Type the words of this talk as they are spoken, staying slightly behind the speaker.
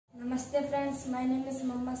Namaste friends, my name is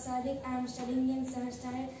Sadik. I am studying in 7th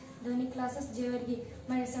standard Dhwani Classes Jewargi.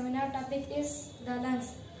 My seminar topic is the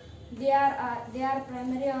lungs. They are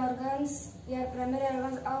primary organs. They are primary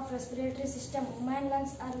organs of respiratory system. Human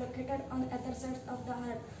lungs are located on other sides of the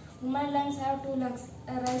heart. Human lungs have two lungs,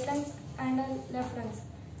 a right lung and a left lung.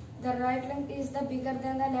 The right lung is the bigger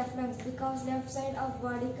than the left lungs because left side of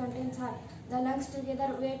body contains heart. The lungs together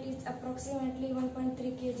weight is approximately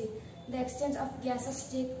 1.3 kg. The exchange of gases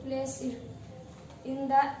take place in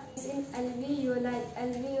alveoli.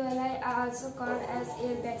 Alveoli are also called as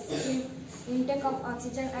air bags. Intake of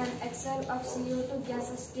oxygen and exhale of CO2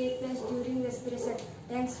 gases take place during respiration.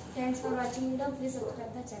 Thanks for watching video. Please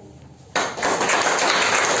subscribe the channel.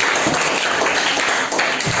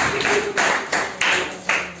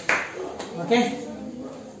 Okay,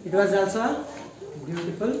 it was also a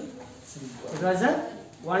beautiful seminar. It was a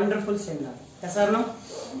wonderful seminar. Yes or no?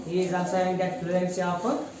 He is also having that fluency of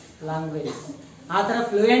language. Athara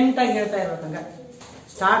fluent agi ಹೇಳ್ತಾ ಇರಬೇಕು.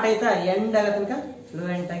 Start ಆಯ್ತಾ end ಆಗೋ ತನಕ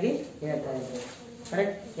fluent ಆಗಿ ಹೇಳ್ತಾ ಇರಬೇಕು.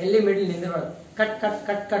 Correct? ಎಲ್ಲಿ middle ನಿಂದಿರಬಾರ್ದು.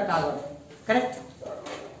 Cut ಆಗಬಾರ್ದು. Correct?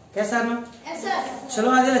 S R no? Yes sir.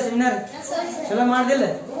 ಚಲೋ ಆಗಿಲ್ಲ ಸೆಮಿನಾರ್? Yes sir. ಚಲೋ ಮಾಡ್ದಿಲ್ಲ?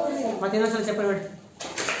 ಮತ್ತೆ ಇನ್ನೊಂದ್ಸಲ ಚಪ್ಪಲಿ ಹೊಡಿ.